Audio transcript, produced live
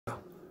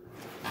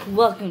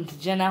Welcome to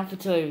Gen Alpha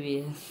Toy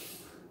Review.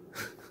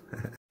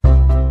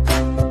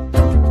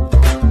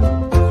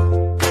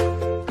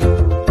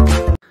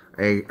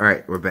 Hey,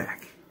 alright, we're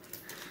back.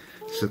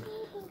 So,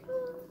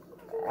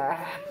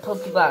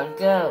 Pokeball,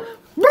 go.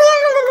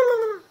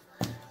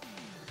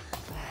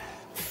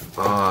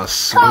 oh,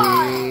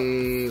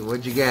 sweet.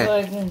 What'd you get?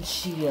 Sword and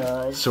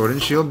Shield. Sword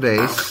and Shield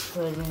base.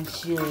 Sword and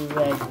Shield,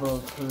 Rebel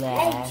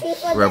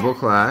Clash. Rebel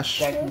Clash.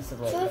 Darkness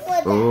of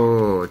Light.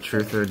 Oh,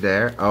 Truth or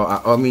Dare.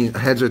 Oh, I mean,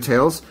 heads or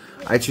tails?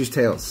 I choose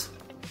tails.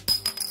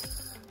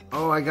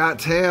 Oh, I got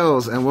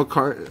tails. And what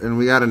card? And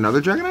we got another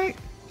Dragonite?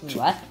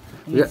 What?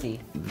 Let me see.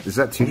 Is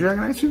that 2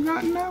 Dragonites you've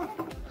gotten now?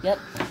 Yep.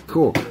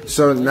 Cool.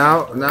 So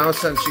now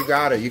since you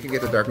got it, you can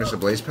get the Darkness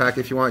Ablaze pack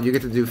if you want. You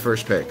get to do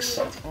first picks.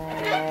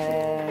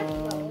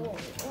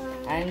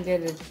 I'm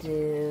gonna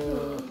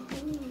do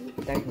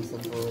Darkness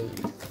of Light.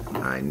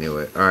 I knew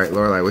it. Alright,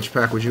 Lorelai, which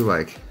pack would you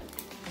like?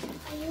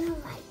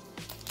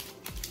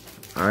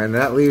 Alright, and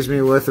that leaves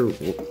me with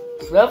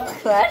Rebel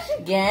Clash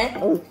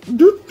again.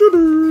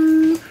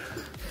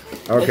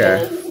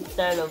 Okay. Let's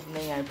start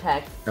opening our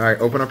packs. Alright,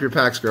 open up your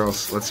packs,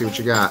 girls. Let's see what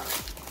you got.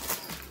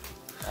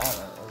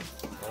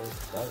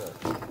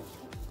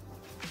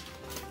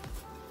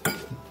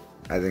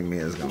 I think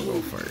Mia's gonna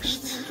go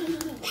first.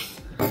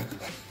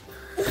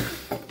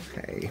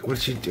 Hey,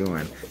 what you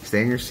doing?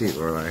 Stay in your seat,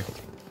 Lorelai.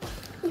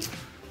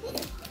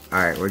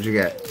 Alright, what'd you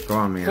get? Go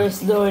on, Mia.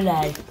 First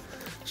Lorelai.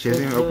 She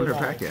hasn't even opened her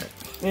pack yet.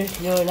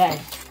 First Lorelai.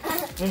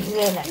 First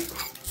Lorelai.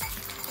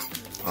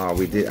 Oh,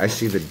 we did. I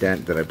see the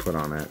dent that I put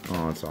on it.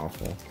 Oh, it's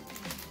awful.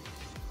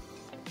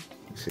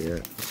 You see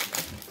it?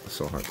 It's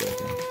so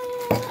heartbreaking.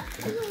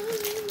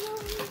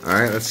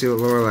 Alright, let's see what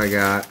Lorelai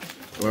got.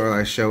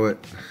 Lorelai, show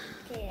it.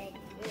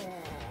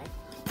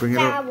 Bring it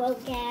up.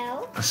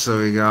 So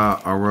we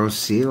got a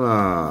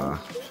Rosila.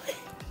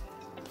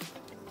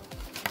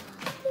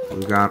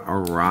 We got a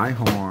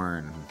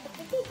Rhyhorn.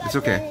 It's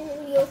okay.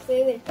 Your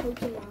favorite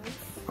Pokemon.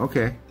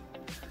 Okay.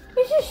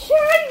 It's a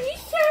shiny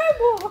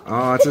Sable.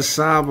 Oh, it's a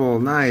Sable.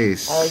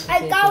 Nice. I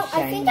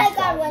think I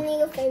got one of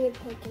your favorite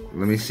Pokemon.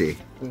 Let me see.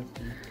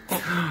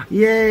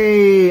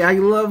 Yay! I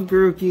love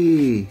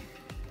Grookey.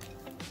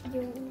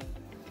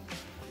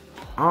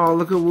 Oh,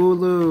 look at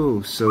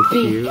Wooloo. So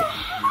cute.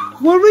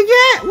 What do we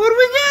get? What do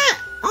we get?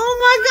 Oh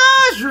my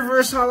gosh!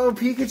 Reverse Hollow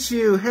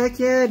Pikachu. Heck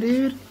yeah,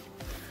 dude.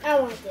 I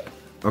want it.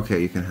 Okay,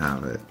 you can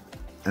have it.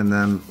 And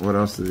then, what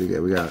else did we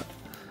get? We got...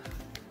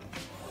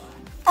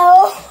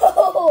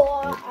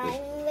 Oh,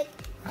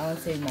 I want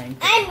to say mine.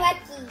 I'm lucky.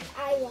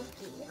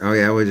 Oh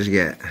yeah, what'd you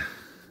get?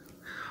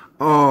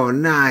 Oh,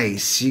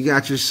 nice. You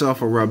got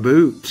yourself a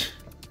Raboot.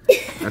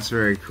 That's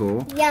very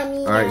cool. Yummy.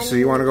 Alright, so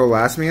you want to go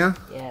last, Mia?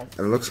 Yes.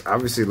 It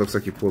obviously looks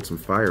like you pulled some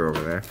fire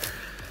over there.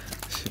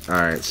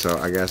 Alright, so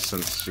I guess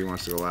since she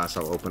wants to go last,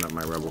 I'll open up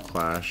my Rebel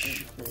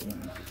Clash.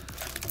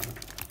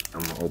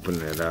 I'm gonna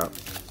open it up.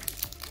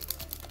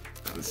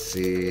 Let's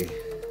see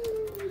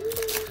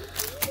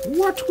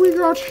what we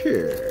got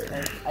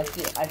here. I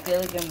feel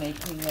like I'll make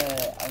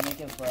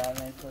it for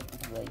myself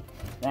because like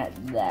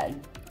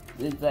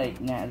it's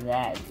like not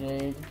that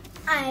good.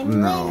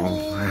 No.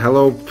 A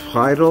Hello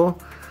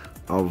Pidal,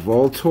 a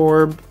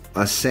Voltorb,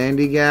 a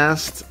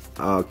Sandygast,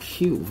 a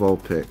cute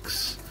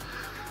Vulpix.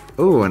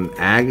 Ooh, an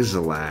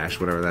Axelash,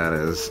 whatever that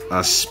is.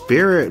 A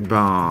Spirit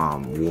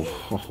Bomb.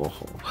 Whoa.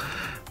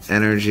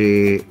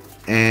 Energy,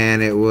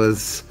 and it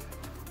was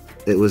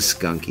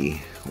Skunky.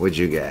 What'd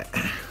you get?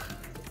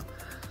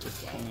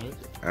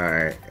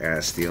 Alright,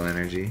 Steel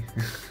Energy.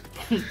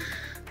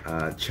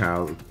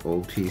 Child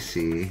Old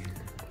PC.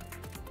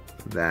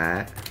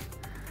 That.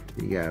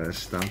 You got a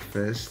Stump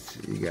Fist.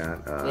 You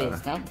got Wait,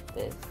 Stump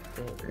Fist.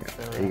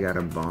 Yeah, you got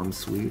a Bomb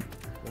Sweep.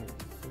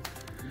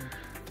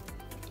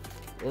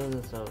 It was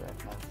a soda.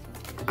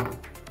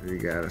 You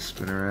got a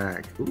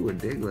Spinnerack. Ooh, a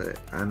Diglett.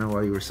 I know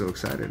why you were so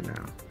excited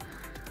now.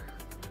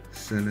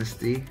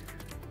 Sinisty.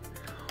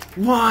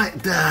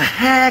 What the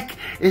heck?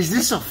 Is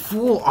this a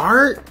full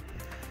art?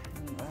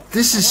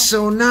 This is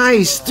so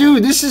nice.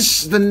 Dude, this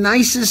is the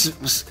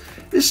nicest.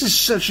 This is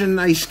such a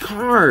nice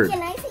card.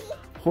 Can I see?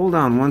 Hold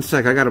on one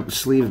sec. I gotta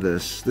sleeve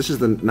this. This is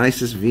the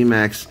nicest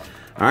VMAX.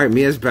 Alright,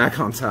 Mia's back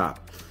on top.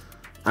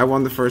 I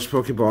won the first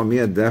Pokeball.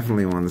 Mia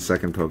definitely won the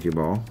second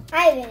Pokeball.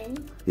 I win.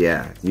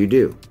 Yeah, you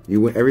do. You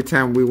win every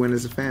time we win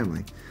as a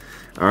family.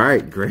 All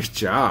right, great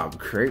job,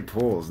 great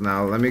pulls.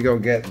 Now let me go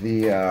get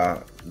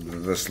the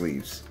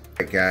sleeves.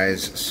 All right,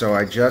 guys. So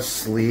I just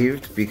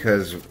sleeved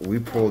because we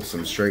pulled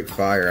some straight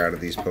fire out of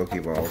these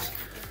Pokeballs.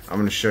 I'm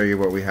going to show you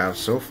what we have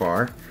so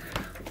far.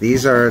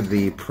 These are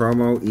the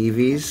promo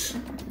EVs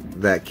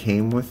that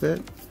came with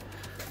it,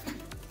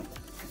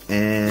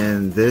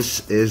 and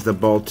this is the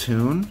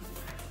Baltoon.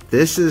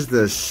 This is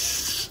the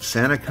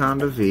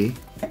Sandaconda V.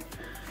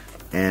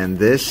 And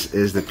this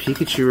is the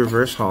Pikachu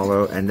Reverse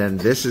Hollow, and then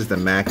this is the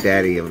Mac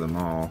Daddy of them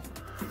all.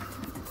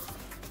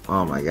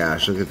 Oh my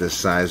gosh, look at this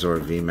Sizor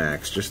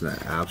VMAX. Just an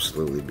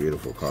absolutely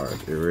beautiful card.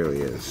 It really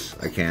is.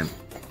 I can't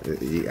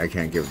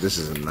give, this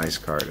is a nice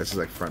card. This is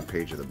like front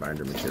page of the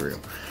binder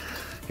material.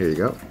 Here you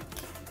go.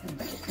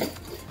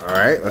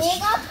 Alright, let's...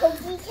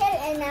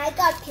 And I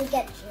got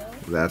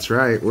Pikachu. That's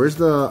right. Where's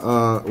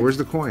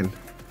the coin?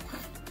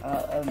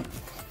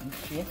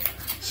 Here.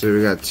 So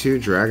we got 2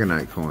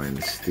 Dragonite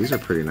coins. These are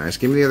pretty nice.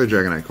 Give me the other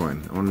Dragonite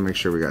coin. I want to make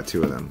sure we got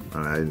 2 of them.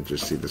 I didn't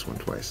just see this one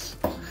twice.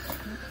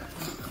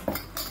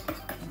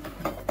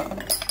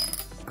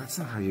 That's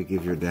not how you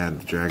give your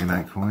dad the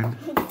Dragonite coin.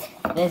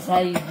 That's how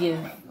you give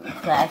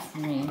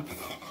classmates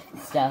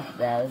stuff.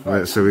 That was,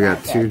 Right, so we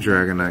got 2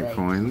 Dragonite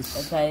coins.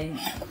 That's how you,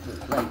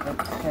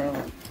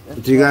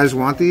 Do you guys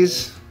want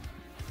these?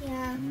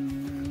 Yeah.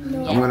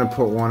 I'm gonna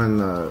put one in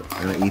the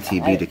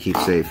ETB to keep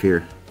safe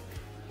here.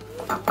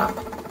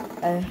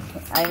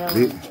 I know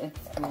it's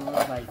cool,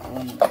 like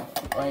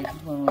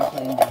when we're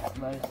playing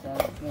basketball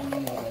stuff, when you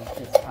like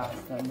just toss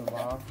them the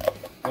ball,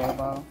 their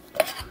ball.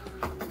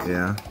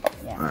 Yeah?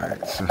 Yeah.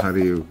 Alright, so how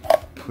do you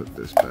put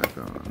this back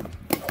on?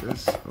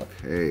 This?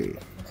 Okay.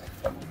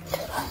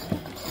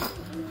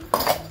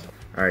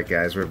 Alright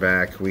guys, we're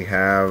back. We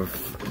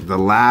have the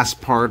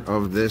last part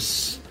of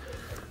this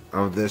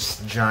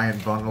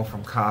giant bundle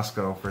from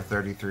Costco for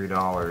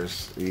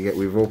 $33.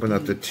 We've opened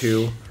up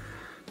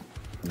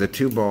the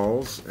two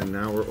balls, and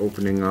now we're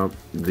opening up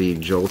the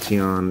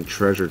Jolteon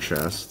treasure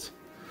chest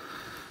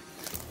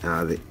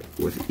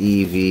with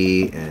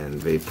Eevee and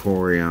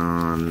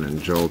Vaporeon and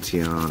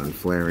Jolteon and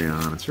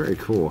Flareon. It's very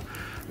cool.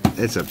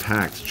 It's a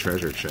packed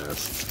treasure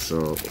chest,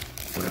 so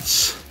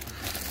let's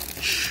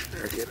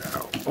check it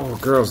out. Oh,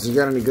 girls, you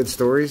got any good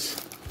stories?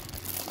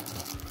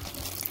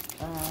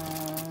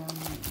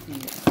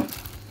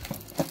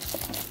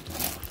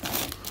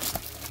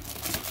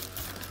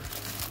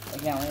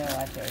 Again, we're gonna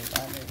watch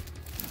everybody.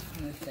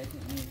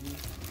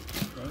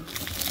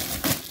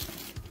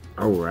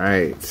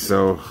 Alright,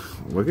 so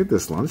look at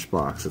this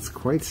lunchbox. It's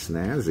quite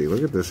snazzy.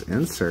 Look at this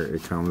insert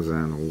it comes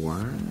in.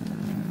 Wow.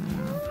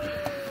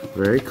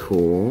 Very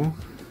cool.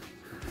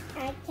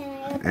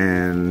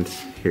 And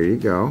here you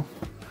go.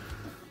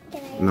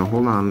 No,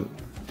 hold on.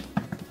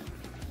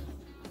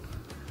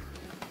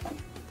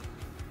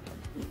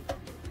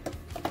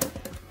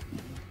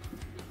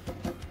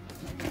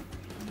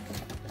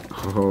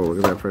 Oh,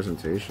 look at that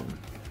presentation.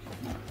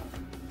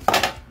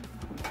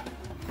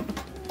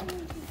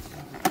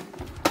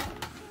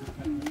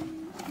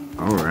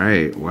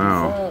 Alright,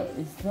 wow.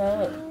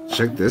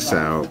 Check this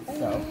out.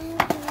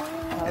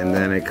 And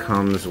then it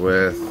comes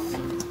with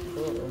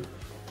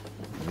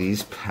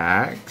these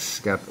packs.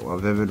 Got a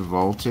Vivid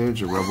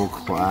Voltage, a Rebel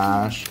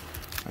Clash,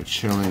 a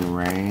Chilling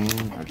Rain,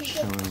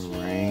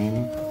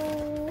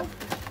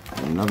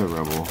 another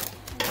Rebel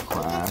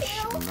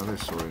Clash, another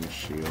Sword and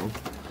Shield,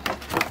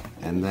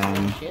 and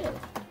then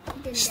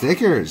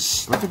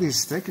stickers. Look at these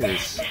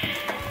stickers.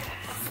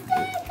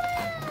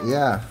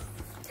 Yeah.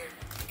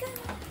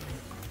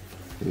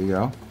 Here you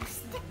go.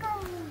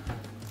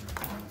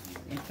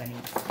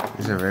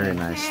 These are very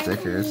nice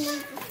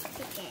stickers.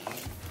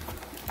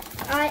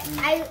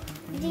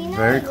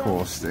 Very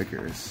cool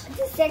stickers.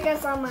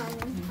 Stickers on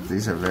mine.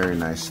 These are very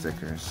nice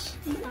stickers.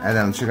 And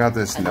then check out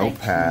this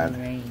notepad.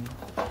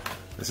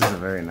 This is a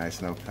very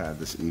nice notepad,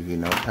 this EV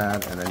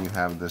notepad. And then you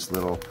have this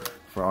little,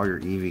 for all your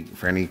EV,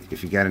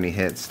 if you get any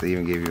hits, they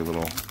even give you a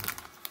little,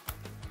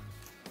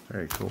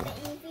 very cool.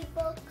 EV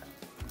book.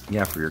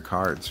 Yeah, for your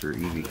cards, your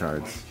EV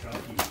cards.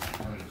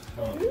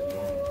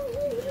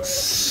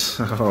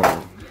 So,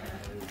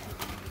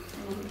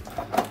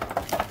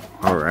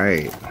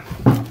 alright.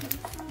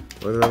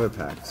 What are the other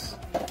packs?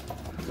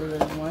 So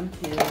there's 1,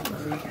 2, 3,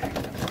 4,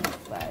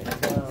 5.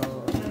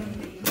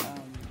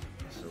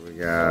 So we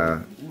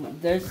got.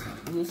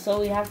 So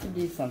we have to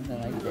do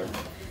something like this.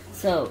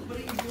 So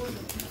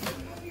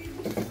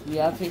we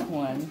all take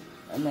one,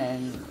 and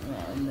then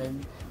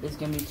there's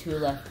gonna be 2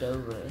 left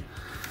over.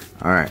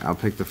 All right, I'll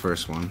pick the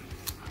first one.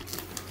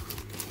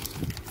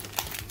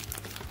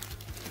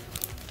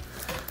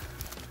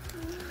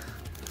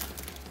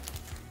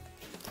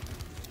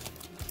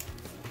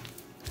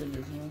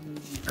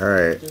 All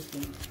right.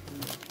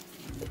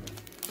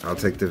 I'll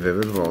take the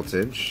Vivid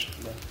Voltage.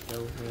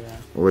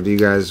 What do you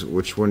guys?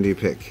 Which one do you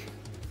pick?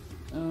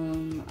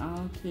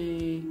 I'll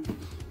take.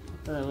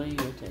 What are you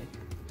gonna take?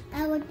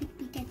 I would pick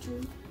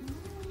Pikachu.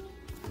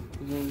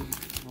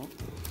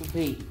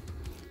 Wait.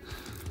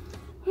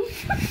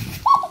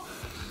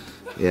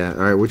 Yeah.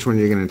 All right. Which one are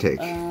you gonna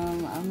take?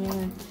 I'm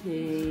gonna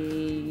take.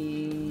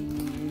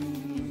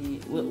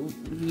 Well,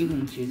 you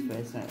can choose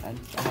first. I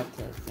have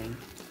to think.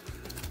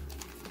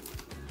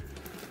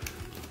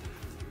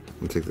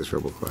 I'll take this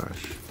Rebel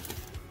Clash.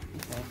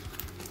 Okay.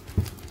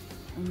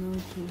 I'm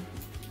going to.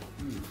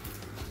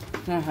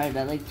 It's not hard.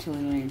 I like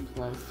Chilling Rain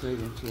plus Sword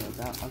and Shield.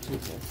 I'll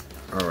choose this.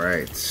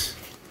 Alright.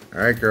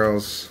 Alright,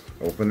 girls.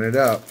 Open it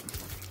up.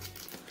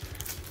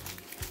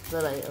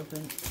 So I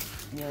open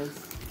yours.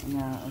 And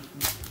now I open.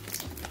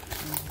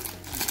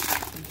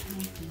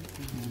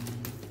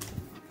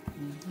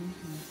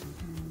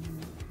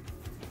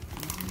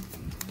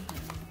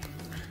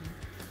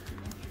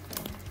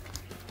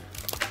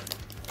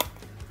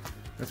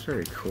 That's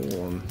very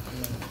cool.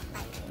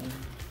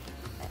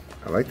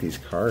 I like these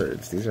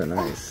cards. These are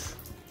nice.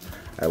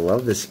 I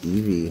love this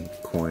Eevee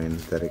coin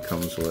that it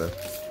comes with.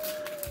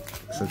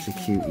 Such a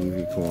cute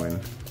Eevee coin.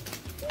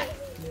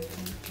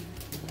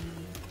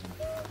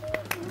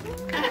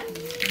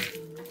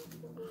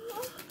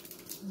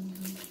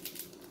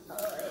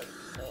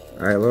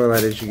 Alright,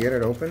 Lorelai, did you get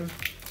it open?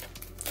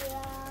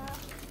 Yeah.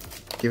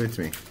 Give it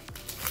to me. I'm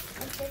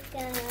just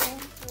gonna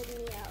let me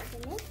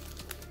open it.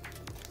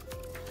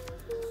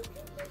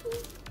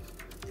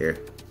 Here.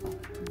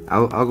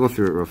 I'll go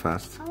through it real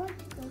fast. I want to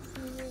go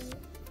through it.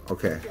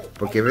 Okay,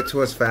 but give it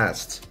to us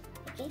fast.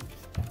 Okay.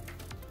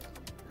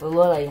 But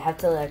Lorelai, you have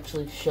to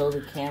actually show the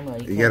camera.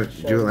 You gotta can't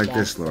show do it the like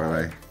this,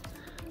 backside.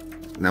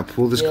 Lorelai. Now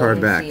pull this You card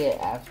only back. see it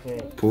after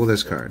it Pull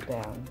this card.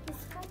 down.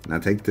 Now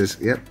take this.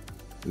 Yep.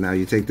 Now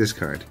you take this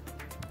card.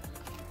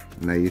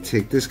 Now you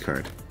take this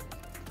card.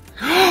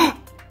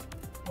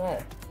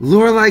 What?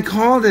 Lorelai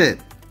called it.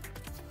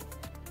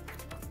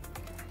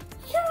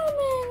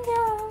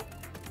 Charmander.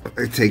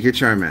 Take your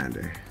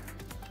Charmander.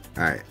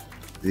 Alright.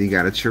 You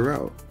got a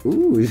Chiro.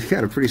 Ooh, you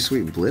got a pretty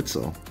sweet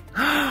Blitzel.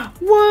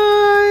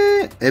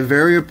 What? A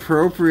very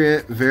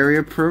appropriate, very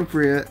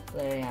appropriate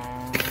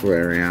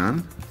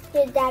Flareon.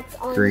 That's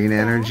on Green the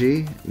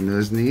Energy,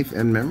 Nuzneef,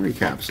 and Memory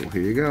Capsule.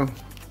 Here you go.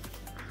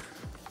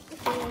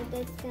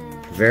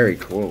 Very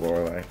cool,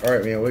 Lorelai.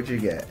 Alright, Mia, what'd you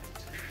get?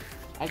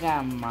 I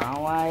got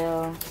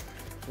Mawile,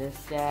 this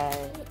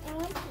guy.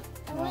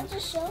 I want to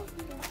show you.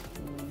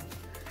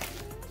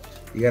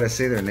 You gotta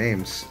say their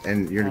names,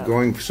 and you're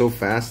going so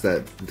fast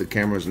that the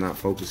camera's not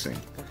focusing.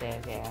 Okay,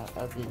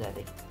 I'll do that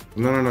again.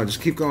 No,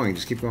 just keep going,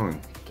 just keep going.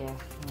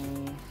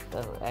 Definitely.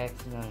 Oh, I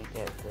accidentally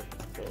get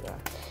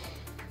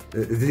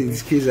this.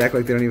 These kids act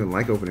like they don't even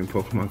like opening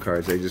Pokemon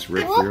cards. They just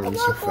rip through them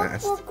so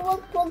fast. Look.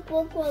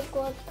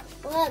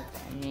 I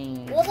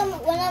mean, Look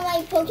at one of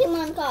my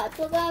Pokemon cards.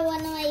 Look at one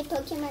of my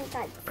Pokemon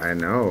cards. I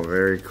know,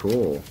 very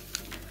cool.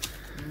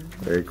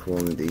 Very cool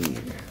indeed.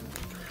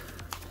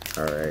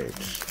 Alright.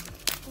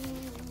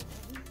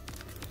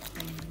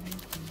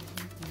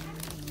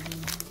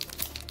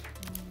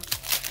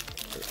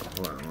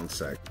 Hold on one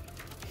sec.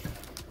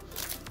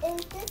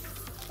 Is this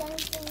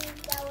something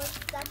that was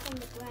stuck on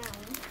the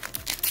ground?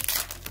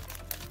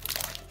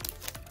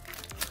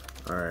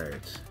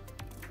 Alright.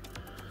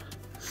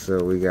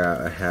 So we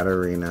got a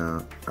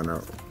Hatterena, an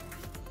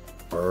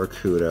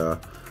Oracuda,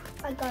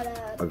 I got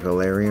a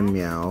Galarian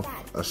Meowth,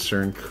 a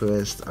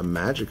Cernquist, a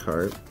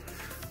Magikarp,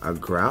 a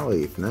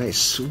Growlithe.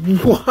 Nice.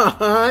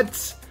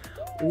 What?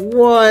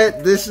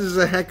 What? This is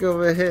a heck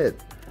of a hit.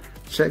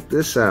 Check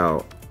this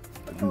out.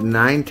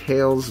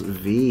 Ninetales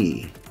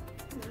V.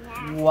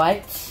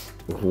 what?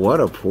 What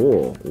a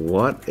pull.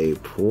 What a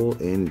pull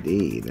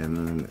indeed. And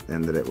then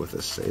ended it with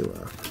a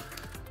Sailor.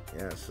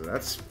 Yeah, so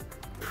that's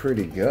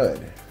pretty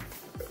good.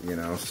 You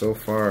know, so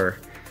far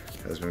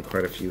has been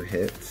quite a few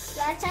hits.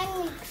 That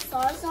time we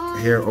saw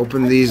some. Here,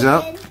 open these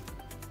up.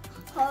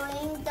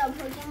 Holding the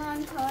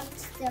Pokemon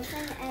cards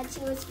different, and she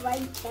was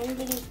right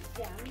bending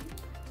them.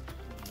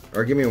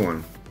 Or give me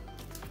one.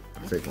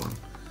 I'll take one.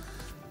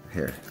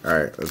 Here.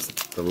 Alright,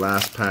 the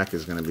last pack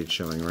is going to be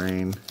Chilling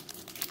Rain.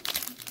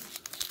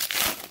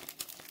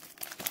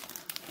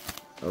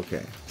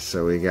 Okay,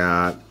 so we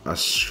got a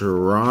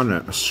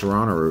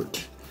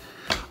Serranoot.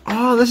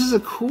 Oh, this is a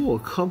cool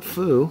Kung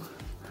Fu.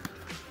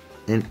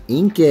 An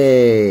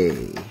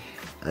Inkay.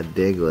 A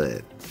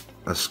Diglett.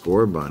 A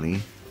Score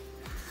Bunny.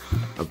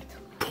 A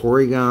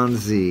Porygon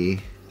Z.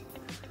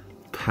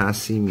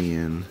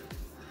 Passimian.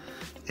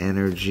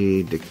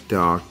 Energy,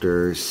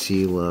 Doctor,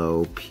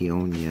 CeeLo,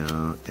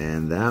 Peonia,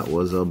 and that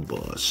was a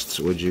bust.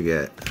 What'd you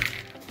get?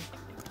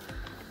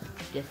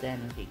 Just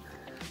energy.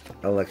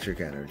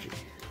 Electric Energy.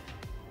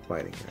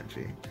 Fighting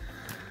Energy.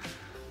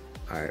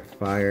 Alright,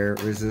 Fire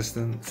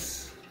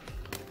Resistance.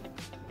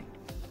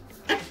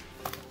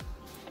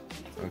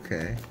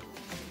 Okay.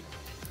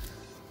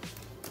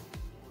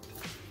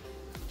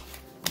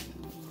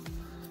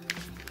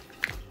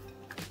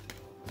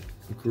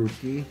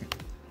 Groupie.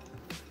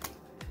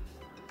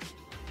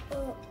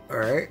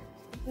 Alright.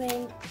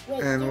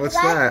 And what's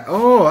that?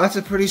 Oh, that's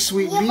a pretty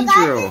sweet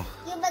Beedrill.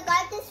 You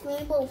forgot this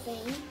rainbow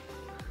thing.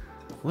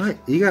 What?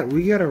 We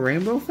got a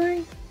rainbow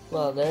thing?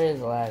 Well, there is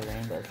a lot of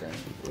rainbow things.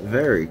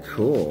 Very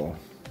cool.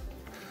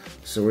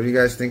 So what do you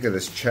guys think of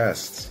this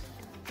chest?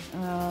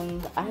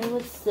 I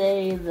would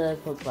say the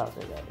Pokeballs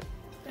are better.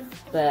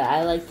 But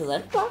I like the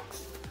left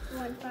box.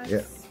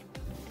 Yeah.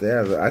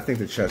 Yeah, I think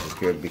the chest is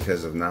good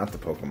because of not the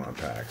Pokemon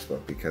packs,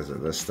 but because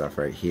of this stuff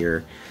right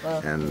here,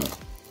 and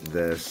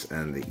this,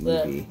 and the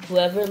Eevee.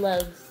 Whoever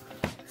loves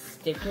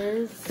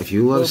stickers, if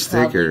you love will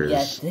stickers,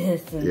 get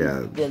this and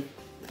yeah,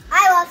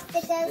 I love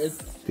stickers.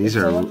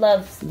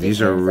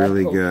 These are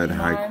really good,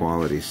 high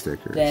quality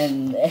stickers.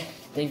 Then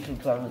they should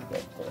probably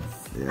get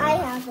this. Yeah. I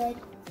have it.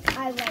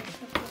 I like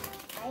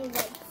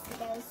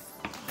stickers.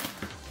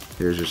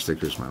 Here's your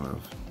stickers, my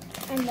love.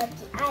 I love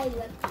you.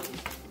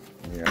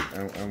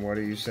 Yeah, and what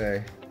do you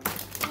say?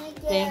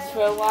 Thanks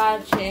for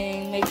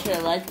watching. Make sure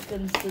to like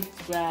and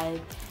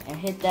subscribe and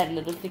hit that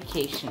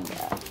notification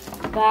bell.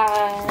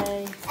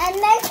 Bye.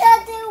 And make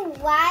sure to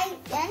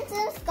like and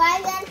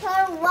subscribe and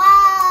turn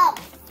wow.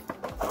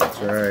 That's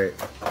right.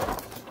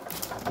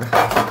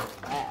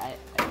 I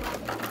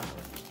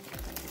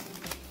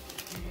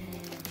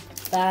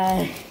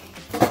Bye.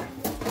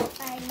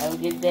 Bye. Have a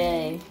good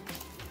day.